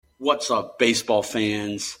What's up, baseball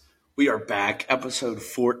fans? We are back, episode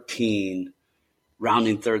 14,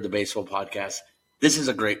 rounding third the baseball podcast. This is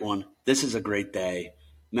a great one. This is a great day.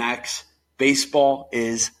 Max, baseball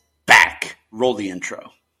is back. Roll the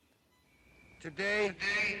intro. Today,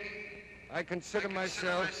 I consider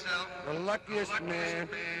myself the luckiest man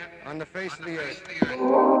on the face of the earth.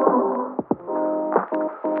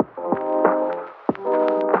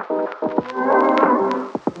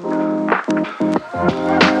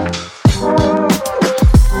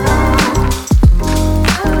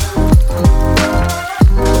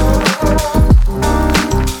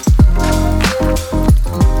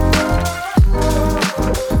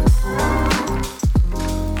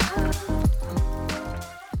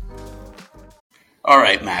 All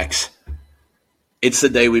right, Max. It's the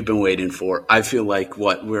day we've been waiting for. I feel like,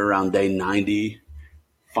 we're around day 90.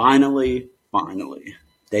 Finally,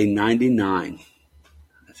 day 99.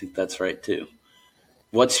 I think that's right, too.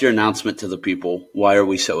 What's your announcement to the people? Why are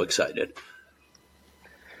we so excited?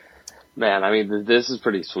 Man, I mean, this is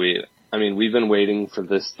pretty sweet. I mean, we've been waiting for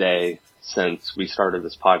this day since we started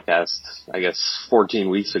this podcast, I guess, 14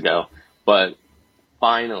 weeks ago. But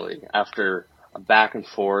finally, after a back and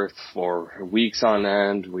forth for weeks on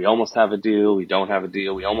end, we almost have a deal, we don't have a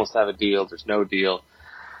deal, we almost have a deal, there's no deal.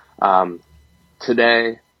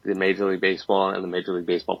 Today, the Major League Baseball and the Major League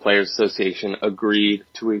Baseball Players Association agreed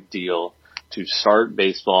to a deal to start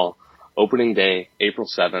baseball opening day, April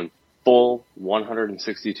 7th, full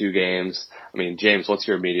 162 games. I mean, James, what's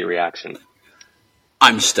your immediate reaction?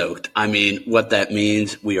 I'm stoked. I mean, what that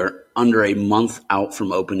means, we are under a month out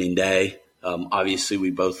from opening day. Obviously, we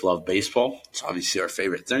both love baseball. It's obviously our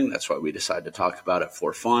favorite thing. That's why we decided to talk about it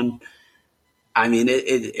for fun. I mean,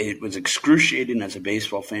 it was excruciating as a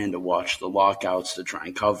baseball fan to watch the lockouts, to try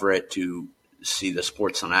and cover it, to see the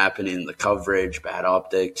sports not happening, the coverage, bad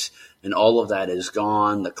optics, and all of that is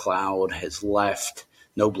gone. The cloud has left.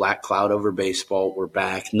 No black cloud over baseball. We're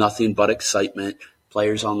back. Nothing but excitement.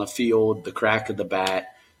 Players on the field, the crack of the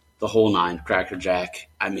bat, the whole nine, Cracker Jack.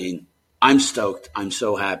 I mean, I'm stoked. I'm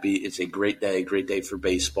so happy. It's a great day for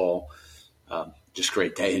baseball. Just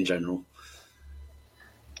great day in general.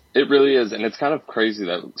 It really is, and it's kind of crazy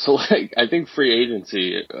that, so like, I think free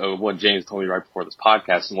agency, what James told me right before this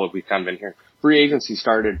podcast and what we've kind of been hearing, free agency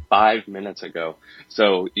started 5 minutes ago.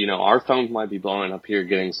 So, you know, our phones might be blowing up here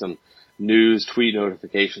getting some news, tweet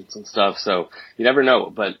notifications and stuff, so you never know,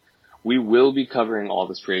 but we will be covering all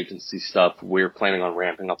this free agency stuff. We're planning on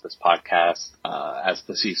ramping up this podcast as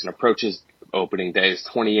the season approaches. Opening day is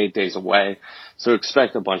 28 days away, so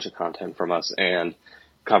expect a bunch of content from us and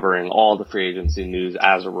covering all the free agency news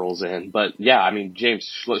as it rolls in. But yeah, I mean, James,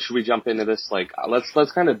 should we jump into this? Like,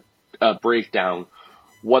 let's kind of break down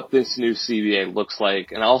what this new CBA looks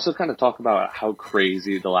like, and also kind of talk about how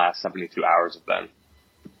crazy the last 72 hours have been.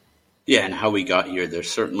 Yeah, and how we got here. There's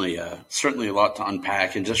certainly a lot to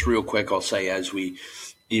unpack. And just real quick, I'll say as we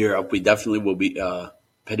gear up, we definitely will be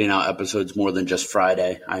putting out episodes more than just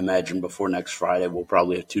Friday. I imagine before next Friday, we'll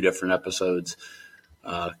probably have 2 different episodes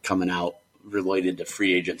coming out related to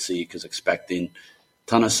free agency, because expecting a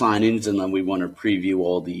ton of signings, and then we want to preview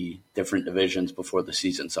all the different divisions before the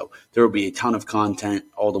season. So there will be a ton of content,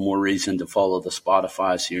 all the more reason to follow the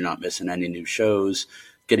Spotify so you're not missing any new shows.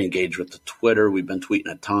 Get engaged with the Twitter. We've been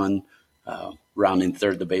tweeting a ton, rounding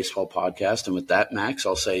third the baseball podcast. And with that, Max,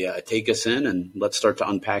 I'll say take us in and let's start to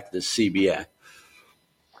unpack this CBA.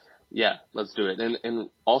 Yeah, let's do it. And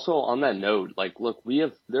also on that note, like, look,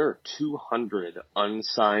 there are 200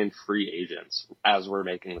 unsigned free agents as we're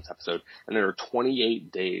making this episode, and there are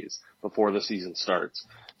 28 days before the season starts.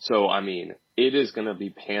 So, I mean, it is going to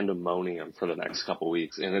be pandemonium for the next couple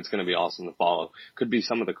weeks, and it's going to be awesome to follow. Could be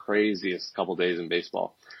some of the craziest couple days in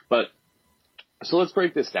baseball. But, so let's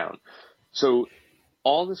break this down. So,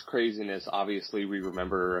 all this craziness, obviously, we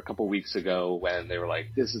remember a couple weeks ago when they were like,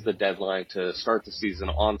 this is the deadline to start the season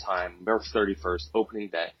on time, March 31st, opening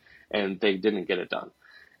day, and they didn't get it done.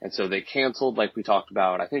 And so they canceled, like we talked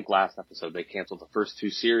about, I think last episode, they canceled the first 2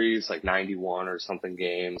 series, like 91 or something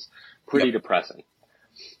games. Pretty depressing.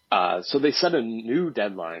 So they set a new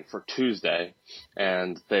deadline for Tuesday,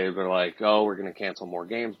 and they were like, oh, we're going to cancel more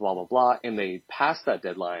games, blah, blah, blah. And they passed that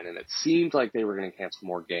deadline, and it seemed like they were going to cancel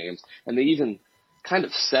more games. And they even kind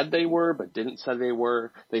of said they were, but didn't say they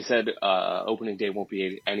were. They said opening day won't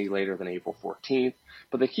be any later than April 14th.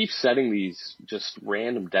 But they keep setting these just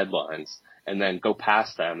random deadlines and then go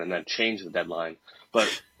past them and then change the deadline.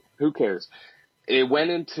 But who cares? It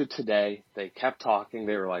went into today. They kept talking.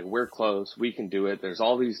 They were like, we're close. We can do it. There's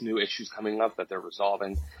all these new issues coming up that they're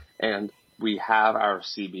resolving. And we have our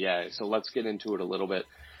CBA. So let's get into it a little bit.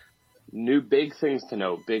 New big things to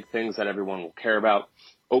know, big things that everyone will care about.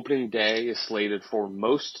 Opening day is slated for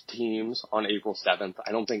most teams on April 7th.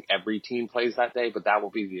 I don't think every team plays that day, but that will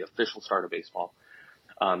be the official start of baseball.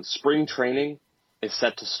 Spring training is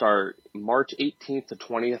set to start March 18th to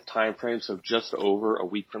 20th timeframe, so just over a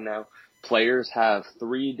week from now. Players have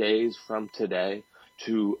 3 days from today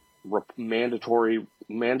to mandatorily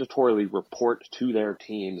report to their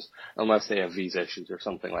teams unless they have visa issues or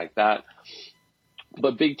something like that.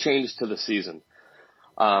 But big changes to the season.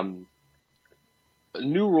 A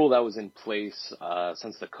new rule that was in place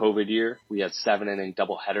since the COVID year, we had 7-inning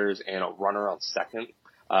doubleheaders and a runner on second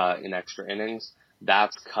in extra innings.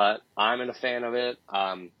 That's cut. I'm a fan of it.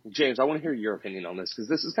 James, I want to hear your opinion on this because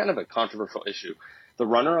this is kind of a controversial issue. The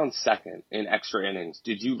runner on second in extra innings,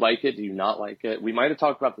 did you like it? Do you not like it? We might have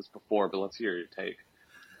talked about this before, but let's hear your take.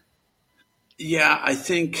 Yeah, I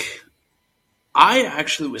think I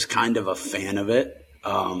actually was kind of a fan of it.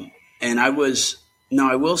 And I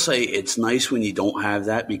will say it's nice when you don't have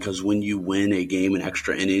that because when you win a game in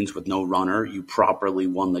extra innings with no runner, you properly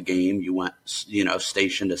won the game. You went,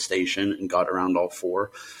 station to station and got around all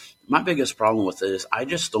four. My biggest problem with it is I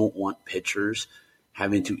just don't want pitchers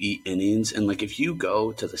having to eat innings. And if you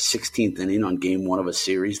go to the 16th inning on game one of a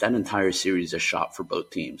series, that entire series is shot for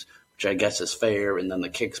both teams, which I guess is fair. And then the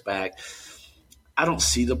kicks back. I don't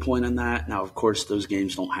see the point in that. Now, of course, those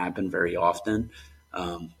games don't happen very often.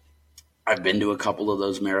 I've been to a couple of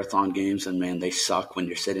those marathon games, and, man, they suck when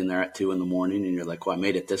you're sitting there at 2 in the morning and you're like, well, I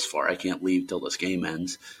made it this far. I can't leave till this game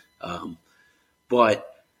ends. But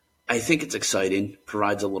I think it's exciting,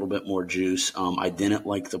 provides a little bit more juice. I didn't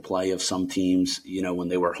like the play of some teams, when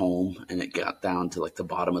they were home and it got down to the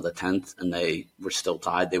bottom of the 10th and they were still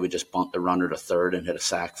tied. They would just bunt the runner to third and hit a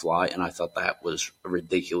sac fly, and I thought that was a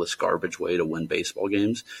ridiculous garbage way to win baseball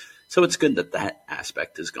games. So it's good that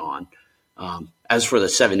aspect is gone. As for the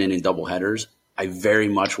 7-inning doubleheaders,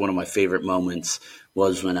 one of my favorite moments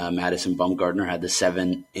was when Madison Bumgarner had the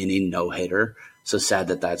 7-inning no-hitter. So sad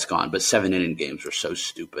that that's gone. But 7-inning games were so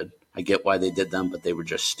stupid. I get why they did them, but they were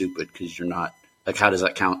just stupid because you're not – how does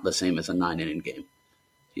that count the same as a 9-inning game?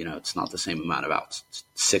 It's not the same amount of outs. It's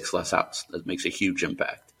 6 less outs. That makes a huge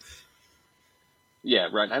impact. Yeah,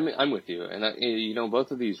 right. I'm with you. And, both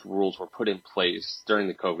of these rules were put in place during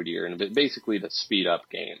the COVID year and basically to speed up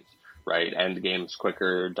games. Right, end games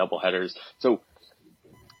quicker, doubleheaders. So,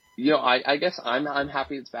 I guess I'm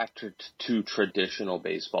happy it's back to traditional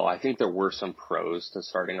baseball. I think there were some pros to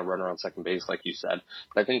starting a runner on second base, like you said.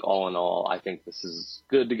 But I think all in all, I think this is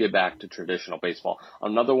good to get back to traditional baseball.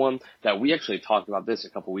 Another one that we actually talked about this a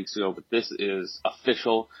couple weeks ago, but this is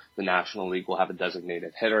official. The National League will have a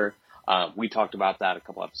designated hitter. We talked about that a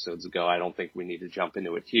couple episodes ago. I don't think we need to jump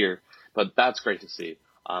into it here, but that's great to see.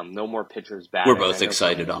 No more pitchers batting. We're both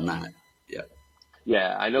excited on that. Yeah.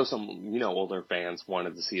 Yeah, I know some, older fans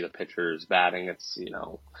wanted to see the pitchers batting. It's,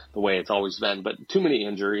 the way it's always been, but too many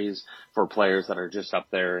injuries for players that are just up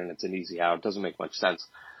there and it's an easy out. It doesn't make much sense.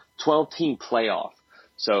 12-team playoff.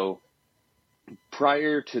 So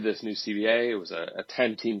prior to this new CBA, it was a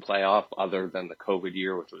 10-team playoff other than the COVID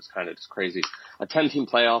year, which was kind of just crazy. A 10-team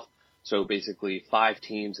playoff. So basically 5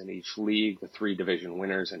 teams in each league, the 3 division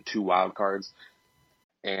winners and 2 wild cards.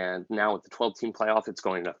 And now with the 12-team playoff, it's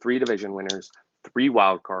going to 3 division winners, 3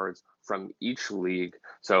 wild cards from each league.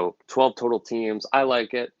 So 12 total teams. I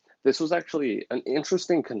like it. This was actually an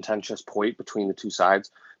interesting contentious point between the two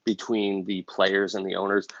sides, between the players and the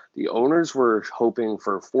owners. The owners were hoping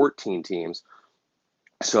for 14 teams,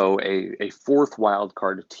 so a 4th wild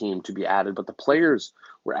card team to be added. But the players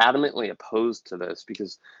were adamantly opposed to this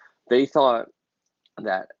because they thought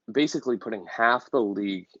that basically putting half the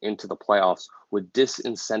league into the playoffs would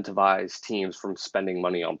disincentivize teams from spending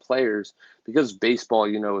money on players because baseball,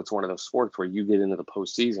 it's one of those sports where you get into the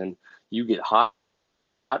postseason, you get hot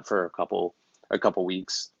for a couple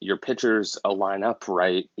weeks, your pitchers line up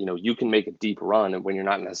right, you can make a deep run when you're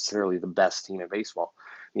not necessarily the best team in baseball.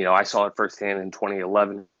 I saw it firsthand in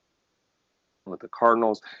 2011 with the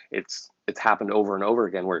Cardinals. It's happened over and over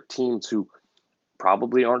again where teams who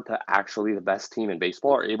probably aren't actually the best team in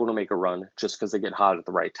baseball are able to make a run just because they get hot at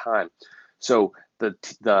the right time. So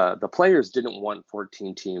the players didn't want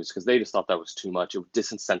 14 teams because they just thought that was too much. It would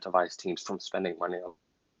disincentivize teams from spending money on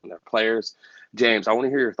their players. James, I want to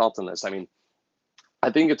hear your thoughts on this. I mean,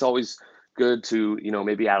 I think it's always good to,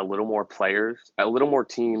 maybe add a little more players, a little more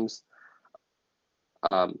teams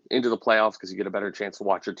into the playoffs because you get a better chance to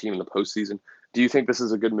watch your team in the postseason. Do you think this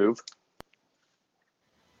is a good move?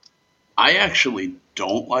 I actually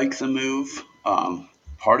don't like the move.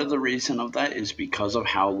 Part of the reason of that is because of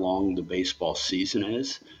how long the baseball season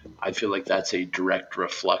is. I feel like that's a direct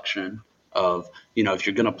reflection of, if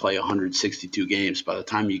you're going to play 162 games, by the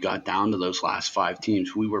time you got down to those last 5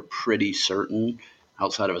 teams, we were pretty certain,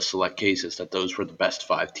 outside of a select cases, that those were the best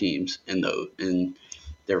 5 teams in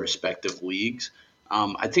their respective leagues.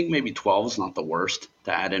 I think maybe 12 is not the worst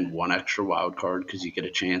to add in one extra wild card, because you get a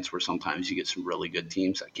chance where sometimes you get some really good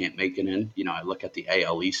teams that can't make it in. I look at the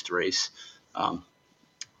AL East race a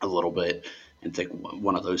little bit and think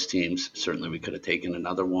one of those teams, certainly we could have taken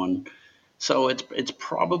another one. So it's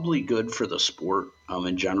probably good for the sport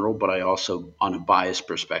in general, but I also, on a biased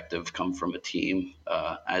perspective, come from a team,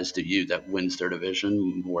 as do you, that wins their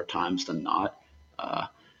division more times than not.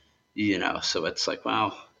 So it's like,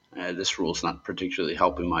 wow, this rule's not particularly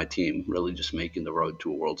helping my team, really just making the road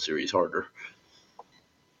to a World Series harder.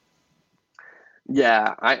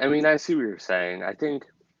 Yeah, I mean, I see what you're saying. I think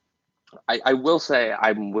I will say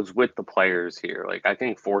I was with the players here. Like, I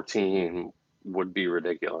think 14 would be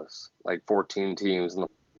ridiculous. Like 14 teams,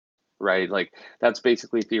 right? Like, that's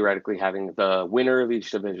basically theoretically having the winner of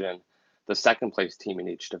each division, the second place team in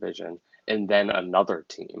each division, and then another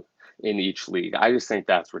team in each league. I just think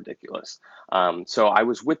that's ridiculous. So I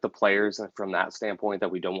was with the players from that standpoint,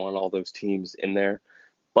 that we don't want all those teams in there.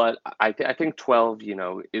 But I think 12,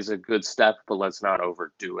 is a good step, but let's not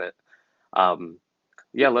overdo it. Um,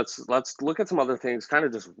 yeah, let's look at some other things, kind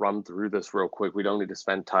of just run through this real quick. We don't need to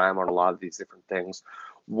spend time on a lot of these different things.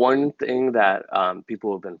 One thing that people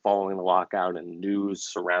who have been following the lockout and news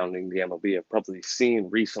surrounding the MLB have probably seen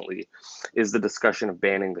recently is the discussion of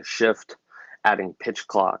banning the shift, adding pitch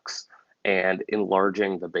clocks, and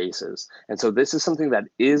enlarging the bases. And so this is something that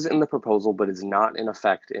is in the proposal, but is not in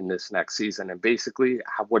effect in this next season. And basically,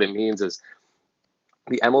 what it means is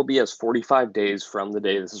the MLB has 45 days from the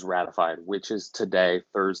day this is ratified, which is today,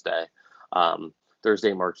 Thursday,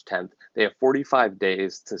 Thursday, March 10th. They have 45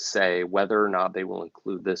 days to say whether or not they will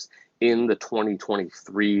include this in the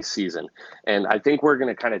 2023 season. And I think we're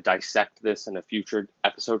going to kind of dissect this in a future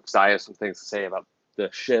episode, because I have some things to say about the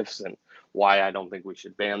shifts and why I don't think we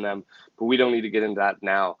should ban them. But we don't need to get into that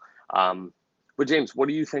now. But James, what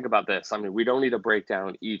do you think about this? I mean, we don't need to break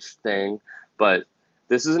down each thing, but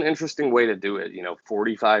this is an interesting way to do it.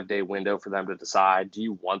 45-day window for them to decide. Do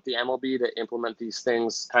you want the MLB to implement these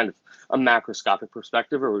things, kind of a macroscopic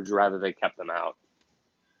perspective, or would you rather they kept them out?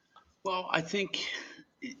 Well, I think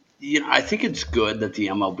it's good that the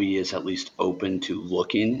MLB is at least open to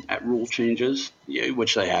looking at rule changes,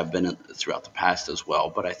 which they have been throughout the past as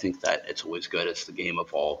well. But I think that it's always good as the game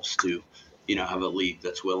evolves to, have a league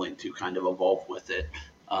that's willing to kind of evolve with it.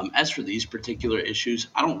 As for these particular issues,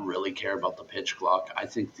 I don't really care about the pitch clock. I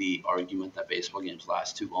think the argument that baseball games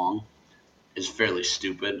last too long is fairly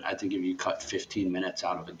stupid. I think if you cut 15 minutes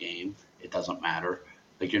out of a game, it doesn't matter.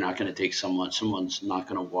 Like, you're not going to take someone's not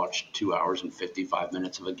going to watch 2 hours and 55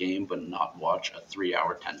 minutes of a game, but not watch a 3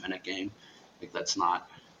 hour, 10-minute game. Like, that's not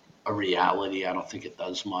a reality. I don't think it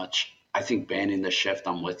does much. I think banning the shift,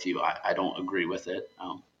 I'm with you. I don't agree with it.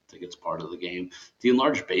 I think it's part of the game. The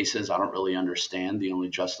enlarged bases, I don't really understand. The only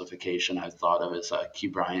justification I've thought of is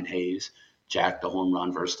Ke'Bryan Hayes jacked a home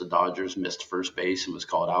run versus the Dodgers, missed first base, and was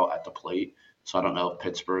called out at the plate. So I don't know if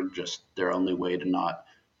Pittsburgh, just their only way to not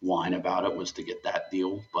whine about it was to get that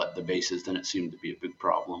deal. But the bases didn't seem to be a big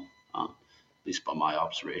problem, at least by my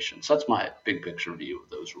observation. So that's my big picture view of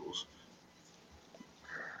those rules.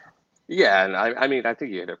 Yeah, and I mean, I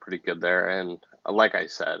think you hit it pretty good there. And like I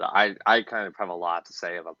said, I kind of have a lot to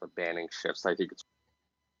say about the banning shifts. I think it's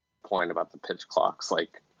a point about the pitch clocks.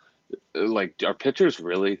 Like, are pitchers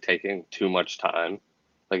really taking too much time?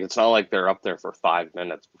 Like, it's not like they're up there for 5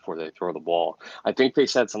 minutes before they throw the ball. I think they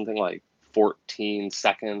said something like 14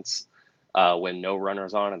 seconds when no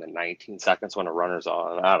runner's on, and then 19 seconds when a runner's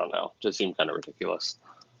on. I don't know. Just seemed kind of ridiculous.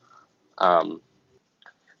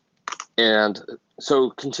 And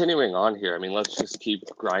so continuing on here, I mean, let's just keep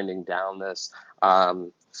grinding down this.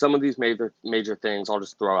 Some of these major things I'll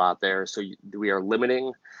just throw out there. So we are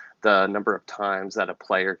limiting the number of times that a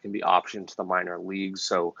player can be optioned to the minor leagues.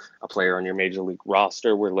 So a player on your major league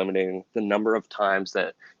roster, we're limiting the number of times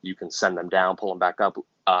that you can send them down, pull them back up.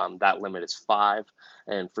 That limit is 5.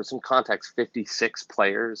 And for some context, 56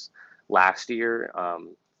 players last year,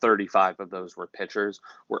 35 of those were pitchers,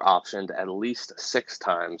 were optioned at least 6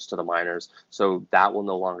 times to the minors. So that will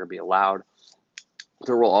no longer be allowed.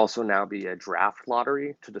 There will also now be a draft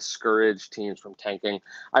lottery to discourage teams from tanking.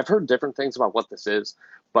 I've heard different things about what this is,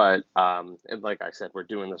 but and like I said, we're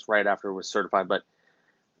doing this right after it was certified. But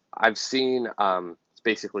I've seen it's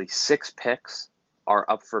basically 6 picks are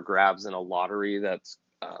up for grabs in a lottery that's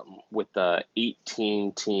with the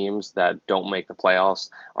 18 teams that don't make the playoffs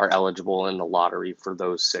are eligible in the lottery for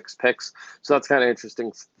those 6 picks. So that's kind of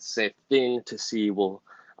interesting thing to see. Will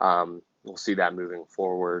we'll see that moving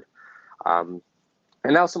forward.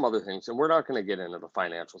 And now some other things, and we're not going to get into the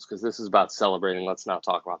financials because this is about celebrating. Let's not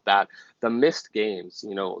talk about that. The missed games,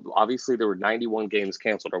 obviously there were 91 games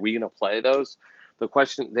canceled. Are we going to play those?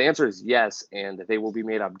 The answer is yes, and they will be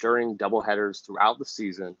made up during doubleheaders throughout the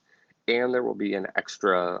season, and there will be an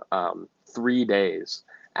extra 3 days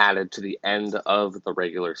added to the end of the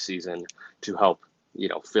regular season to help,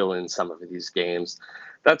 fill in some of these games.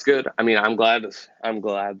 That's good. I mean, I'm glad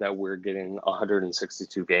that we're getting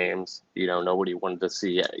 162 games. Nobody wanted to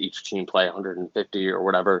see each team play 150 or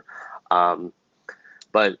whatever.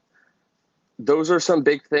 But those are some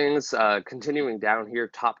big things. Continuing down here,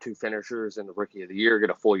 top 2 finishers in the Rookie of the Year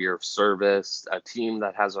get a full year of service. A team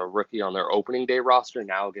that has a rookie on their opening day roster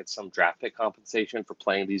now gets some draft pick compensation for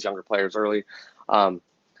playing these younger players early. I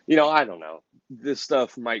don't know. This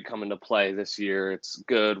stuff might come into play this year. It's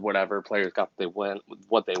good, whatever. Players got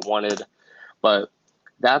what they wanted. But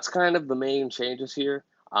that's kind of the main changes here.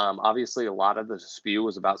 Obviously, a lot of the dispute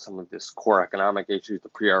was about some of this core economic issues, the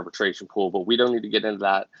pre-arbitration pool, but we don't need to get into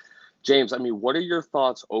that. James, I mean, what are your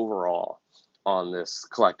thoughts overall on this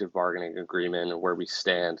collective bargaining agreement and where we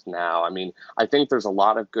stand now? I mean, I think there's a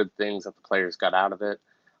lot of good things that the players got out of it.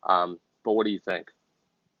 But what do you think?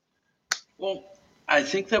 Well, I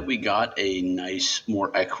think that we got a nice,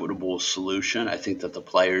 more equitable solution. I think that the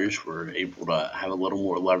players were able to have a little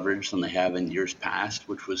more leverage than they have in years past,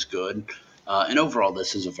 which was good. And overall,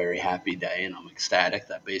 this is a very happy day, and I'm ecstatic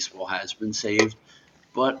that baseball has been saved.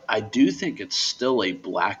 But I do think it's still a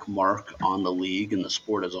black mark on the league and the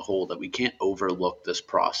sport as a whole that we can't overlook this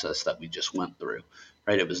process that we just went through,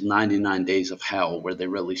 right? It was 99 days of hell where they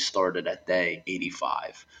really started at day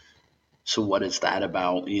 85. So what is that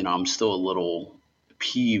about? I'm still a little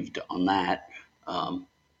peeved on that,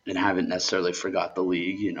 and haven't necessarily forgot the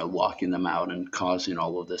league, locking them out and causing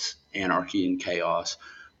all of this anarchy and chaos.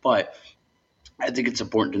 But I think it's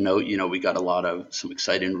important to note, we got some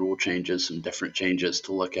exciting rule changes, some different changes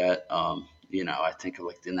to look at. I think of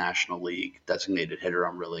like the National League designated hitter.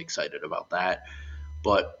 I'm really excited about that.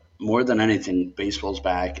 But more than anything, baseball's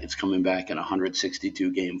back. It's coming back in a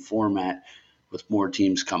 162 game format with more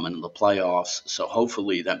teams coming in the playoffs. So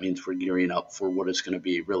hopefully that means we're gearing up for what is going to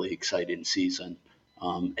be a really exciting season.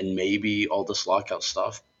 And maybe all this lockout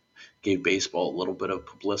stuff gave baseball a little bit of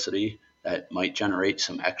publicity that might generate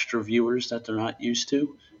some extra viewers that they're not used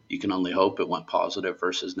to. You can only hope it went positive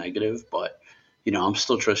versus negative. But, I'm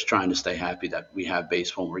still just trying to stay happy that we have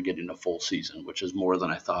baseball and we're getting a full season, which is more than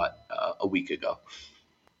I thought a week ago.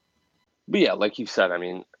 But yeah, like you said, I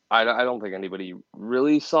mean, I don't think anybody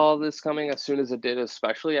really saw this coming as soon as it did,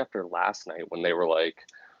 especially after last night when they were like,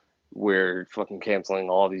 we're fucking canceling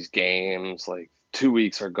all these games, like 2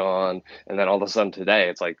 weeks are gone. And then all of a sudden today,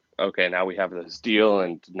 it's like, okay, now we have this deal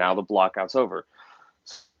and now the blockout's over.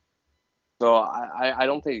 So I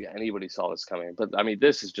don't think anybody saw this coming. But I mean,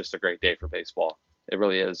 this is just a great day for baseball. It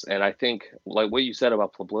really is. And I think, like what you said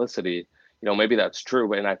about publicity, maybe that's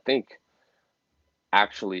true. And I think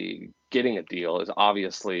actually getting a deal is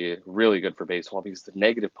obviously really good for baseball because the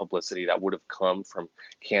negative publicity that would have come from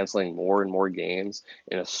canceling more and more games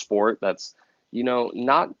in a sport that's,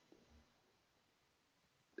 not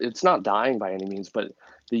it's not dying by any means, but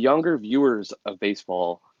the younger viewers of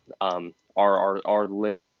baseball are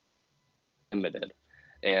limited.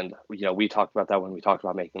 And, we talked about that when we talked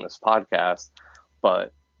about making this podcast,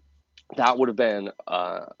 but that would have been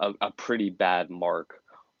a pretty bad mark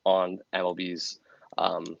on MLB's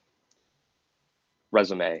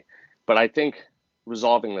resume. But I think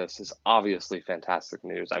resolving this is obviously fantastic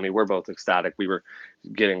news. I mean, we're both ecstatic. We were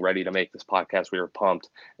getting ready to make this podcast. We were pumped.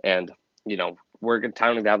 And, we're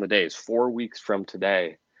counting down the days. 4 weeks from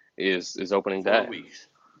today is opening day. 4 weeks.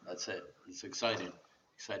 That's it. It's exciting.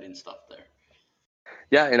 Exciting stuff there.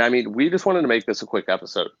 Yeah, and I mean, we just wanted to make this a quick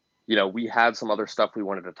episode. We had some other stuff we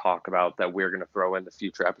wanted to talk about that we're going to throw into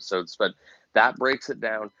future episodes, but that breaks it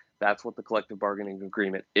down. That's what the collective bargaining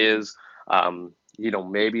agreement is.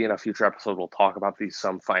 Maybe in a future episode we'll talk about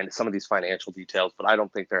some of these financial details, but I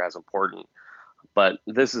don't think they're as important. But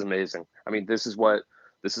this is amazing. I mean, this is what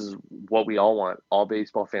we all want. All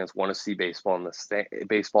baseball fans want to see baseball on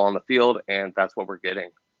the field, and that's what we're getting.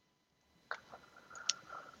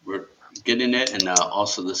 We're getting it, and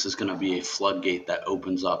also this is going to be a floodgate that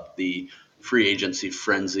opens up the free agency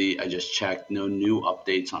frenzy. I just checked, no new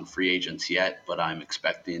updates on free agents yet, but I'm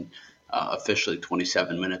expecting officially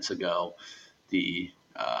 27 minutes ago the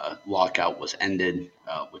lockout was ended,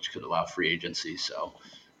 which could allow free agency. So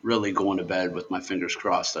really going to bed with my fingers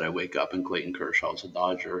crossed that I wake up and Clayton Kershaw is a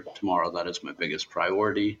Dodger tomorrow. That is my biggest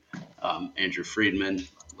priority. Andrew Friedman,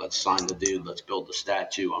 let's sign the dude. Let's build the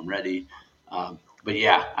statue. I'm ready. But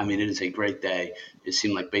yeah, I mean, it is a great day. It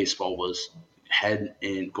seemed like baseball was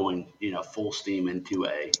going, full steam into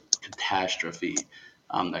a catastrophe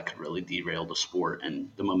that could really derail the sport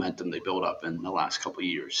and the momentum they built up in the last couple of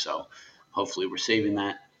years. So hopefully we're saving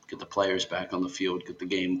that, get the players back on the field, get the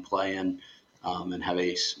game playing, and have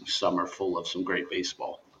a summer full of some great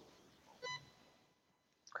baseball.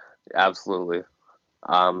 Absolutely.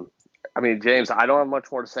 I mean, James, I don't have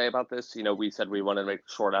much more to say about this. We said we wanted to make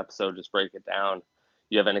a short episode, just break it down.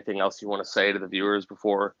 You have anything else you want to say to the viewers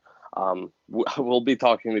before? We'll be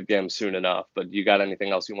talking again soon enough, but you got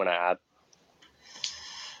anything else you want to add?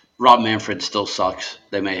 Rob Manfred still sucks.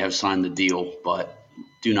 They may have signed the deal, but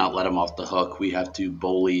do not let him off the hook. We have to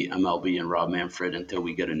bully MLB and Rob Manfred until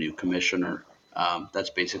we get a new commissioner. That's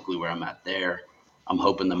basically where I'm at there. I'm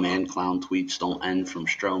hoping the man clown tweets don't end from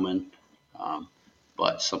Stroman,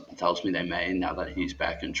 but something tells me they may now that he's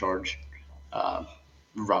back in charge.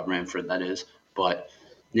 Rob Manfred, that is. But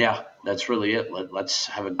yeah, that's really it. Let's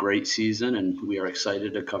have a great season, and we are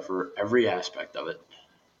excited to cover every aspect of it.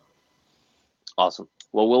 Awesome.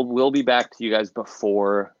 Well, we'll be back to you guys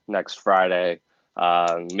before next Friday,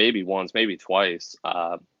 maybe once, maybe twice.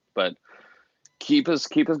 But keep us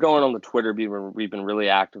going on the Twitter. We've been really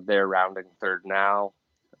active there, rounding third now.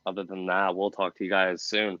 Other than that, we'll talk to you guys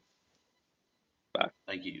soon. Bye.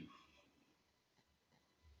 Thank you.